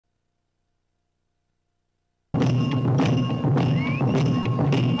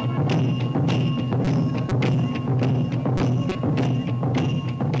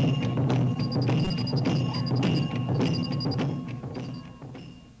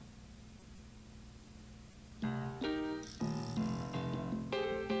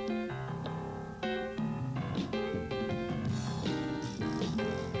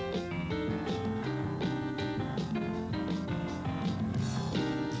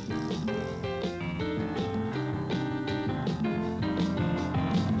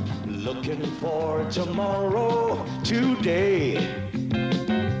Looking for tomorrow, today.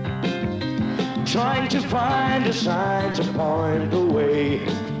 Trying to find a sign to point the way.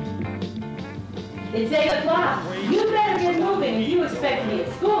 It's 8 o'clock. You better get moving if you expect to be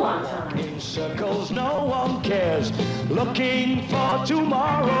at school on time. In circles, no one cares. Looking for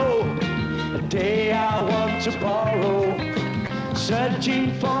tomorrow, a day I want to borrow.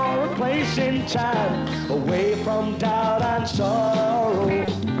 Searching for a place in time, away from doubt and sorrow.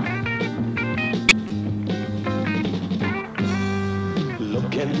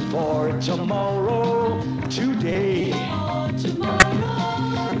 Looking for tomorrow, today.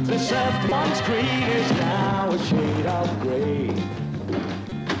 This earth once green is now a shade of gray.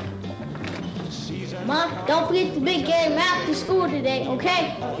 Mom, don't forget the big game after school today,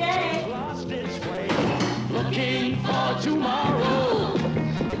 okay? Okay. Lost its way. Looking for tomorrow,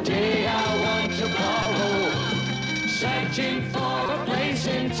 the day I want to borrow. Searching for a place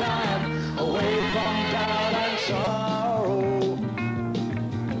in time, away from doubt and sorrow.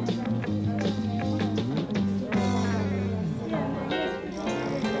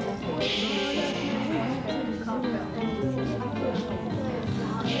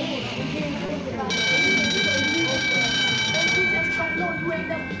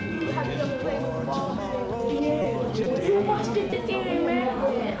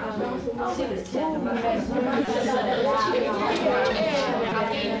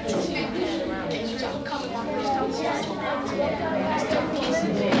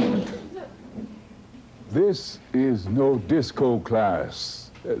 This is no disco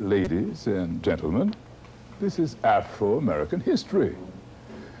class, ladies and gentlemen. This is Afro-American history.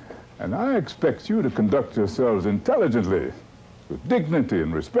 And I expect you to conduct yourselves intelligently, with dignity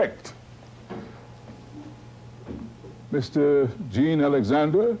and respect. Mr. Gene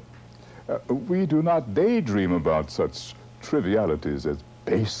Alexander, we do not daydream about such trivialities as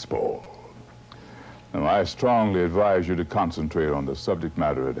baseball. Now, I strongly advise you to concentrate on the subject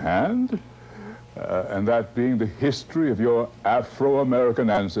matter at hand, and that being the history of your Afro-American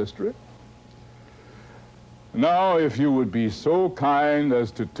ancestry. Now, if you would be so kind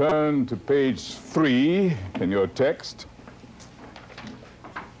as to turn to page 3 in your text.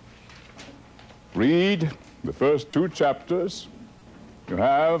 Read the first 2 chapters. You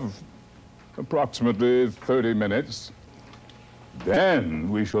have approximately 30 minutes. Then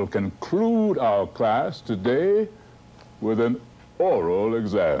we shall conclude our class today with an oral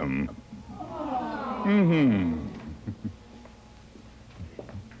exam. Mm-hmm.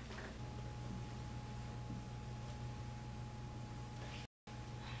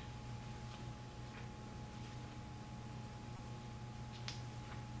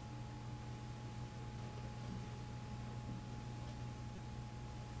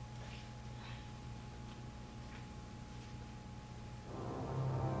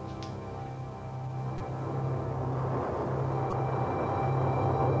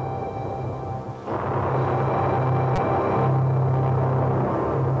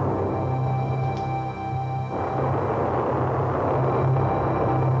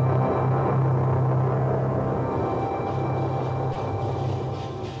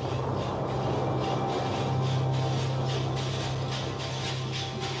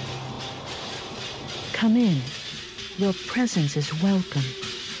 Come in. Your presence is welcome.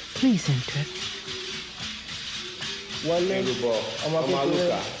 Please enter. Wọlé ọmọ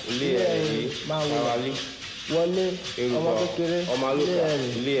kékeré ilé ẹ̀rí máa wọlé. Wọlé ọmọ kékeré ilé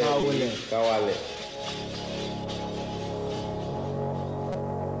ẹ̀rí máa wọlé. Káwálẹ̀.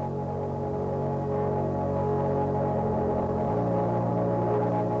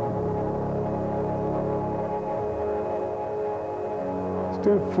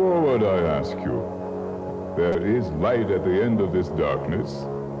 Step forward, I ask you. There is light at the end of this darkness.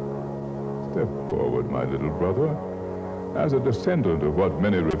 Step forward, my little brother. As a descendant of what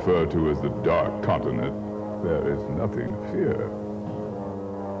many refer to as the Dark Continent, there is nothing to fear.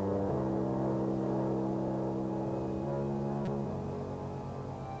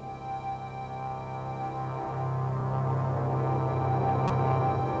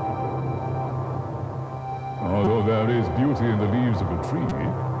 Although there is beauty in the leaves of a tree,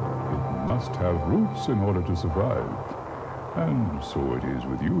 it must have roots in order to survive. And so it is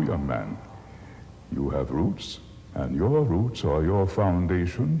with you, young man. You have roots, and your roots are your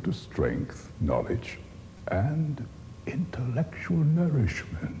foundation to strength, knowledge, and intellectual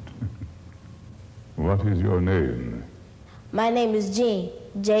nourishment. What is your name? My name is Gene,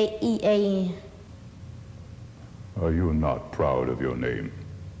 J-E-A-N. Are you not proud of your name?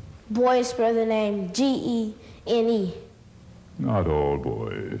 Boys spell the name G-E-N-E. Not all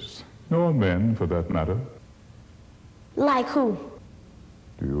boys, nor men for that matter. Like who?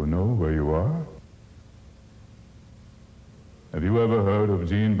 Do you know where you are? Have you ever heard of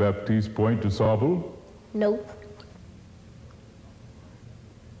Jean-Baptiste Point de Sable? Nope.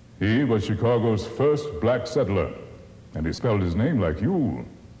 He was Chicago's first black settler, and he spelled his name like you,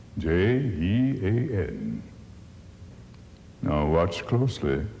 J-E-A-N. Now watch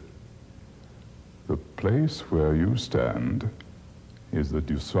closely. The place where you stand is the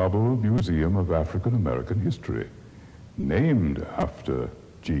DuSable Museum of African American History, named after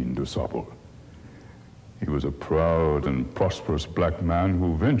Jean DuSable. He was a proud and prosperous black man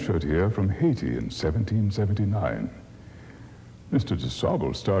who ventured here from Haiti in 1779. Mr.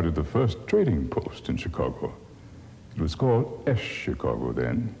 DuSable started the first trading post in Chicago. It was called East Chicago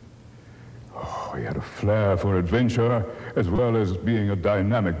then. Oh, he had a flair for adventure as well as being a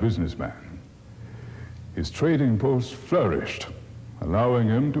dynamic businessman. His trading post flourished, allowing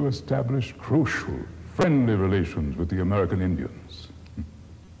him to establish crucial, friendly relations with the American Indians.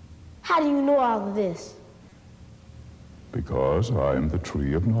 How do you know all of this? Because I am the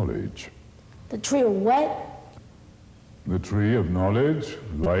tree of knowledge. The tree of what? The tree of knowledge,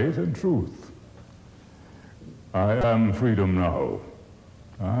 light, and truth. I am freedom now.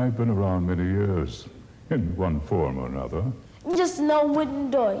 I've been around many years, in one form or another. Just an old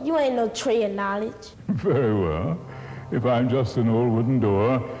wooden door. You ain't no tree of knowledge. Very well. If I'm just an old wooden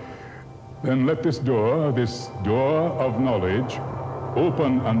door, then let this door of knowledge,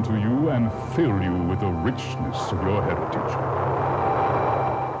 open unto you and fill you with the richness of your heritage.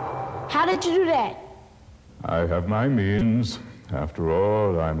 How did you do that? I have my means. After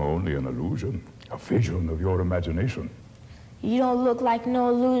all, I'm only an illusion, a vision of your imagination. You don't look like no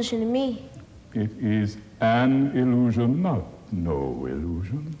illusion to me. It is an illusion, not no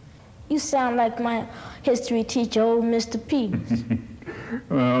illusion. You sound like my history teacher, old Mr. Peters.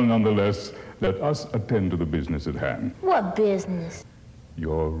 Well, nonetheless, let us attend to the business at hand. What business?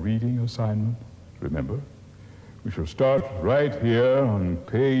 Your reading assignment, remember? We shall start right here on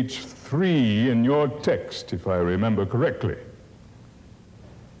page 3 in your text, if I remember correctly.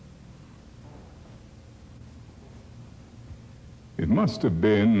 It must have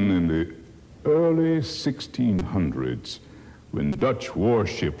been in the early 1600s when Dutch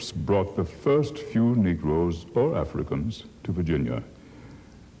warships brought the first few Negroes or Africans to Virginia.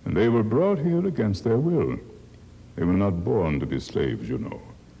 And they were brought here against their will. They were not born to be slaves, you know.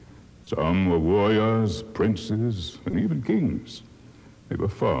 Some were warriors, princes, and even kings. They were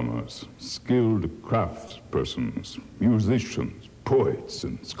farmers, skilled craftspersons, musicians, poets,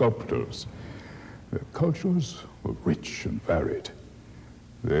 and sculptors. Their cultures were rich and varied.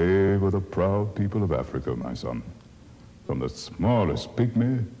 They were the proud people of Africa, my son, from the smallest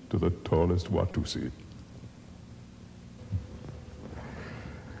pygmy to the tallest Watusi.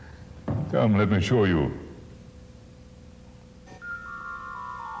 Come, let me show you.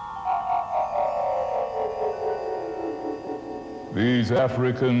 These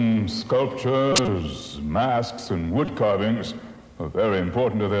African sculptures, masks, and wood carvings are very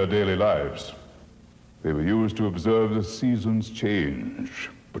important to their daily lives. They were used to observe the seasons change,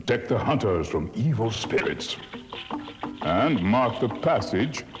 protect the hunters from evil spirits, and mark the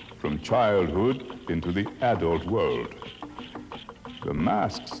passage from childhood into the adult world. The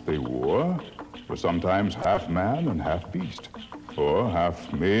masks they wore were sometimes half man and half beast, or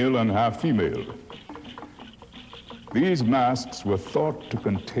half male and half female. These masks were thought to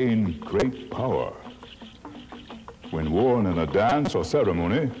contain great power. When worn in a dance or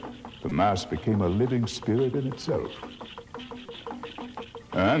ceremony, the mask became a living spirit in itself.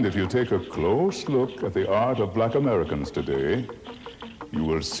 And if you take a close look at the art of black Americans today, you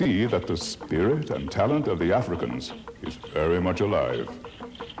will see that the spirit and talent of the Africans is very much alive.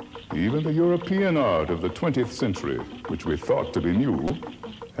 Even the European art of the 20th century, which we thought to be new,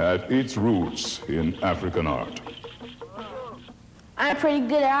 had its roots in African art. I'm pretty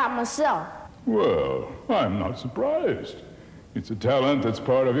good at art myself. Well, I'm not surprised. It's a talent that's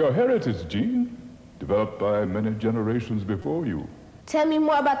part of your heritage, Jean, developed by many generations before you. Tell me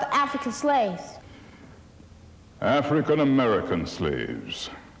more about the African slaves. African American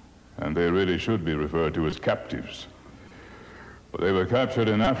slaves, and they really should be referred to as captives. But they were captured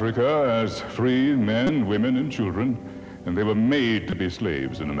in Africa as free men, women, and children, and they were made to be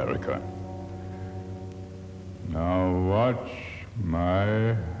slaves in America. Now watch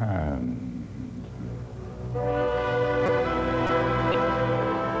my hand.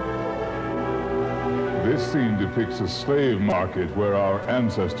 This scene depicts a slave market where our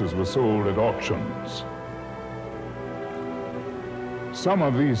ancestors were sold at auctions. Some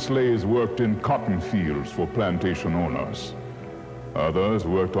of these slaves worked in cotton fields for plantation owners. Others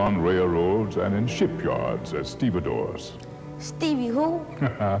worked on railroads and in shipyards as stevedores. Stevie who?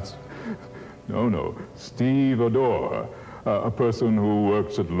 No. Stevedore, a person who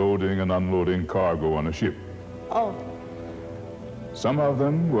works at loading and unloading cargo on a ship. Oh. Some of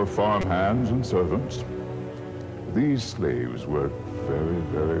them were farmhands and servants. These slaves worked very,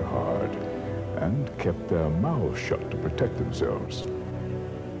 very hard and kept their mouths shut to protect themselves.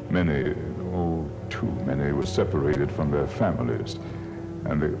 Many, too many, were separated from their families,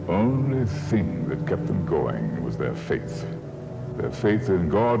 and the only thing that kept them going was their faith in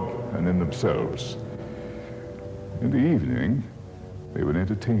God and in themselves. In the evening, they would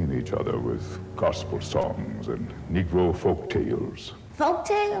entertain each other with gospel songs and Negro folk tales. Folk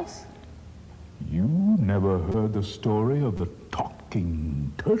tales? You never heard the story of the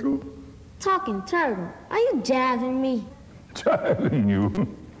talking turtle? Talking turtle? Are you jabbing me? Jabbing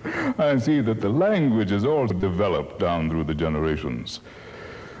you? I see that the language is all developed down through the generations.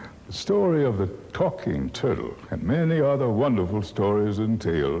 The story of the talking turtle and many other wonderful stories and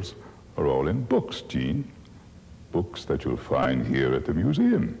tales are all in books, Gene. Books that you'll find here at the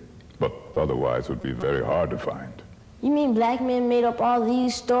museum, but otherwise would be very hard to find. You mean black men made up all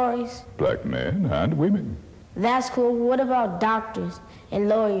these stories? Black men and women. That's cool. What about doctors and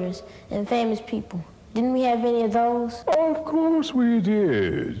lawyers and famous people? Didn't we have any of those? Of course we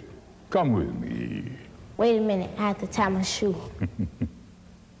did. Come with me. Wait a minute, I have to tie my shoe.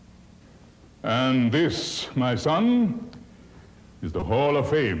 And this, my son, is the Hall of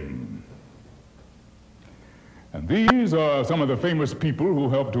Fame. And these are some of the famous people who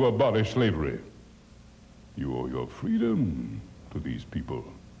helped to abolish slavery. You owe your freedom to these people.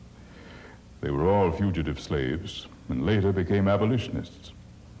 They were all fugitive slaves and later became abolitionists,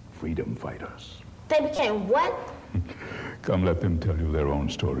 freedom fighters. They became what? Come, let them tell you their own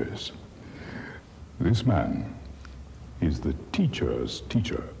stories. This man is the teacher's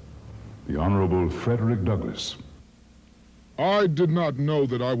teacher, the Honorable Frederick Douglass. I did not know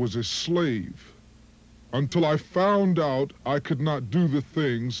that I was a slave until I found out I could not do the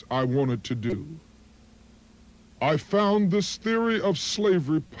things I wanted to do. I found this theory of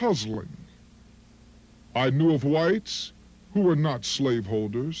slavery puzzling. I knew of whites who were not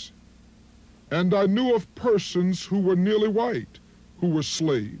slaveholders, and I knew of persons who were nearly white who were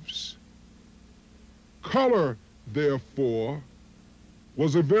slaves. Color, therefore,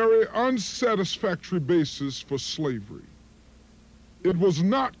 was a very unsatisfactory basis for slavery. It was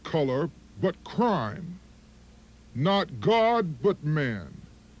not color, but crime. Not God, but man.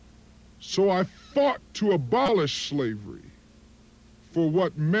 So I fought to abolish slavery. For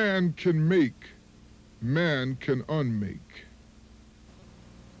what man can make, man can unmake.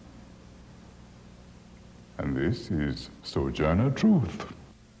 And this is Sojourner Truth.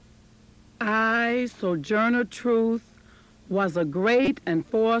 I, Sojourner Truth, was a great and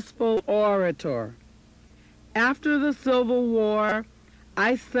forceful orator. After the Civil War,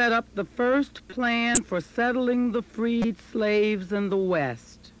 I set up the first plan for settling the freed slaves in the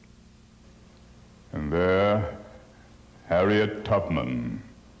West. And there, Harriet Tubman.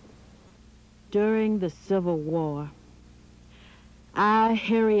 During the Civil War, I,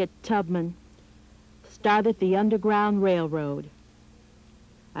 Harriet Tubman, started the Underground Railroad.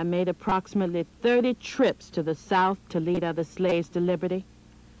 I made approximately 30 trips to the South to lead other slaves to liberty.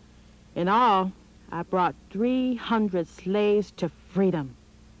 In all, I brought 300 slaves to freedom.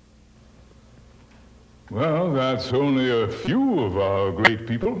 Well, that's only a few of our great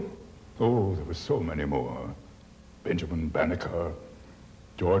people. Oh, there were so many more. Benjamin Banneker,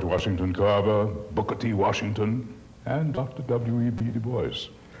 George Washington Carver, Booker T. Washington, and Dr. W.E.B. Du Bois.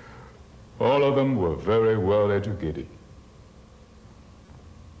 All of them were very well educated.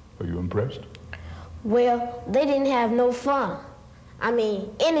 Are you impressed? Well, they didn't have no fun. I mean,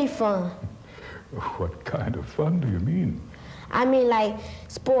 any fun. What kind of fun do you mean? I mean, like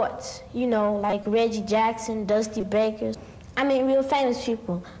sports, you know, like Reggie Jackson, Dusty Baker. I mean, real famous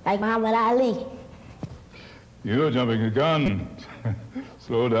people, like Muhammad Ali. You're jumping the gun.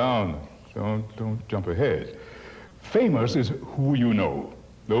 Slow down. Don't jump ahead. Famous is who you know,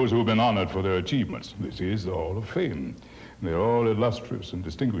 those who've been honored for their achievements. This is the Hall of Fame. They're all illustrious and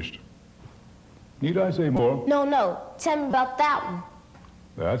distinguished. Need I say more? No. Tell me about that one.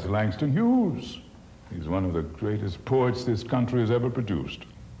 That's Langston Hughes. He's one of the greatest poets this country has ever produced.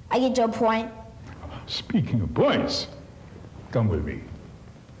 I get your point. Speaking of points, come with me.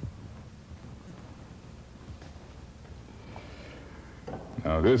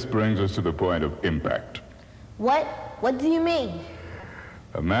 Now, this brings us to the point of impact. What? What do you mean?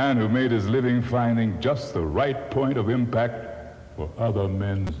 A man who made his living finding just the right point of impact for other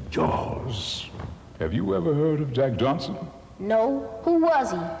men's jaws. Have you ever heard of Jack Johnson? No. Who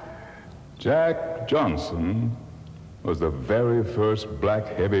was he? Jack Johnson was the very first black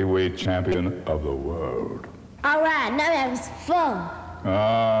heavyweight champion of the world. All right, now that was fun.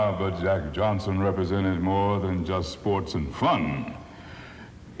 Ah, but Jack Johnson represented more than just sports and fun.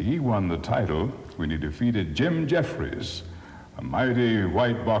 He won the title when he defeated Jim Jeffries, a mighty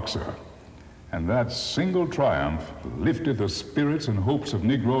white boxer. And that single triumph lifted the spirits and hopes of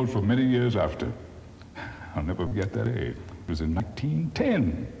Negroes for many years after. I'll never forget that day. It was in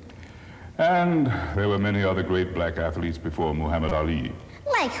 1910. And there were many other great black athletes before Muhammad Ali.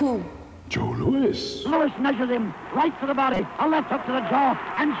 Like who? Joe Louis. Louis measures him right to the body, a left hook to the jaw,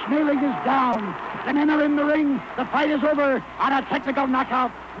 and Schmeling is down. The men are in the ring. The fight is over on a technical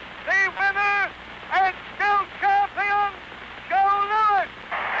knockout. The winner and still champion, Joe Louis.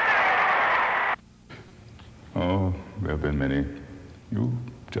 Oh, there have been many. You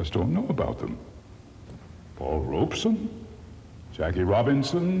just don't know about them. Paul Robeson, Jackie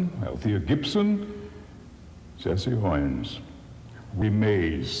Robinson, Althea Gibson, Jesse Owens, Willie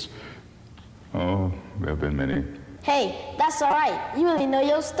Mays. Oh, there have been many. Hey, that's all right. You really know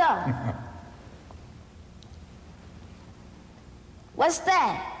your stuff. What's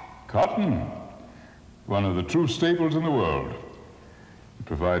that? Cotton, one of the true staples in the world. It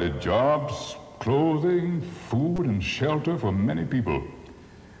provided jobs, clothing, food, and shelter for many people.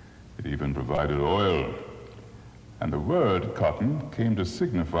 It even provided oil. And the word cotton came to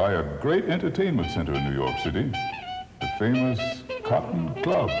signify a great entertainment center in New York City, the famous Cotton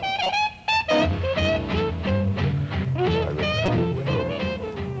Club.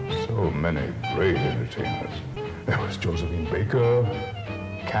 So many great entertainers. There was Josephine Baker,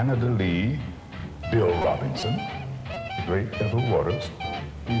 Canada Lee, Bill Robinson, the great Ethel Waters.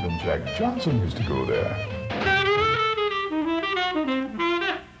 Even Jack Johnson used to go there.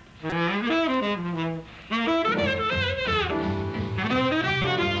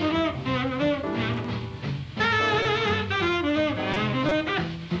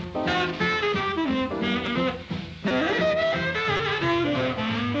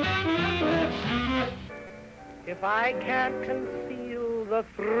 If I can't conceal the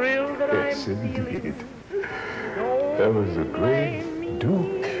thrill that Yes, I'm indeed. feeling, There was the great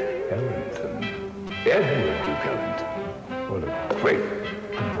Duke Ellington, Edward Duke Ellington. What a great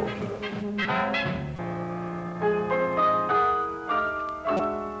composer.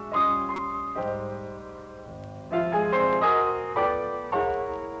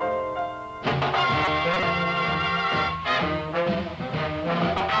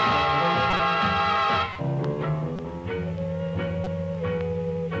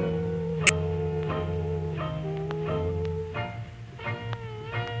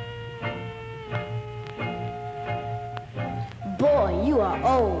 Boy, you are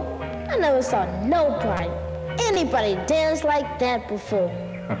old. I never saw anybody dance like that before.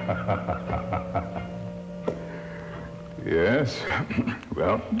 Yes,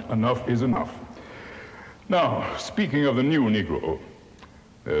 well, enough is enough. Now, speaking of the new Negro,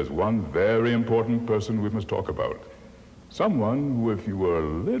 there's one very important person we must talk about. Someone who, if you were a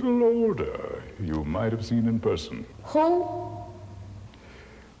little older, you might have seen in person. Who?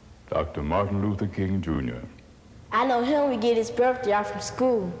 Dr. Martin Luther King, Jr. I know him. We get his birthday off from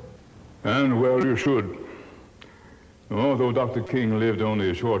school. And well, you should. Although Dr. King lived only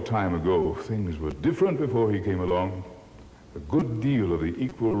a short time ago, things were different before he came along. A good deal of the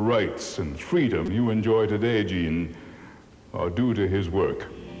equal rights and freedom you enjoy today, Gene, are due to his work.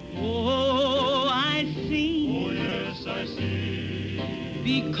 Oh, I see. Oh, yes, I see.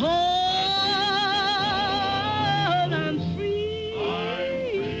 Because I'm free.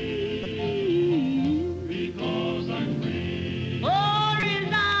 I'm free. Because I'm free. For his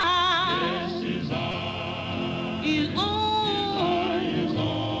eyes Yes, his eye is on is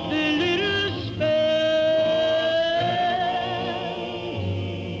on the little speck.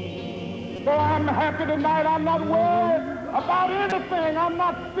 So I'm happy tonight. I'm not worried about anything. I'm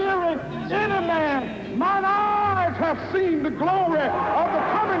not fearing any man. Mine eyes have seen the glory of the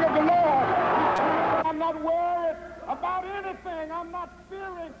coming of the Lord. I'm not worried about anything. I'm not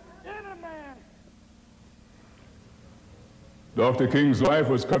fearing any man. Dr. King's life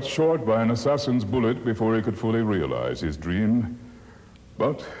was cut short by an assassin's bullet before he could fully realize his dream.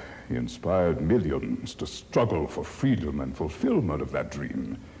 But he inspired millions to struggle for freedom and fulfillment of that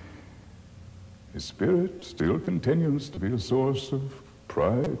dream. His spirit still continues to be a source of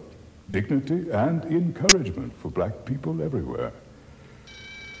pride, dignity, and encouragement for black people everywhere.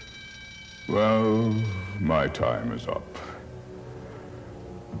 Well, my time is up.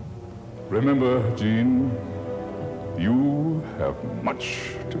 Remember, Gene, you have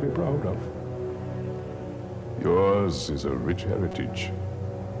much to be proud of. Yours is a rich heritage.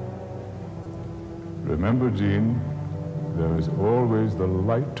 Remember, Gene, There is always the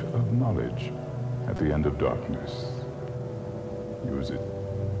light of knowledge at the end of darkness. Use it.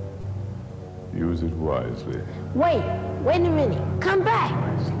 Use it wisely. Wait a minute. Come back.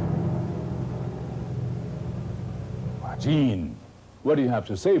 Gene, what do you have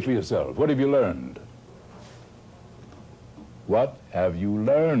to say for yourself? What have you learned? What have you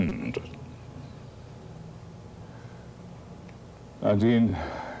learned? Now, Gene,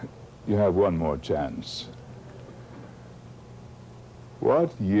 you have one more chance.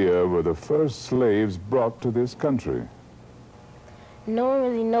 What year were the first slaves brought to this country? No one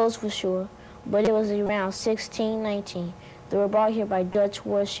really knows for sure, but it was around 1619. They were brought here by Dutch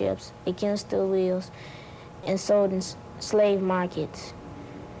warships against their wills and sold in slave markets.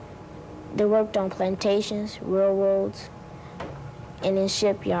 They worked on plantations, railroads, and in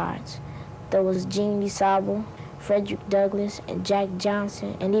shipyards. There was Jean DeSable, Frederick Douglass, and Jack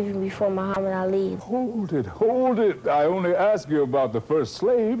Johnson, and even before Muhammad Ali. Hold it, hold it. I only asked you about the first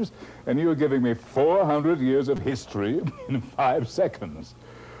slaves, and you're giving me 400 years of history in 5 seconds.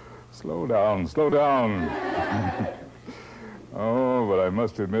 Slow down, slow down. Oh, but I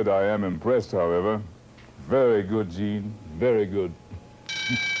must admit I am impressed, however. Very good, Gene, very good.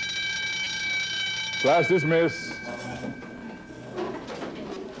 Class dismissed.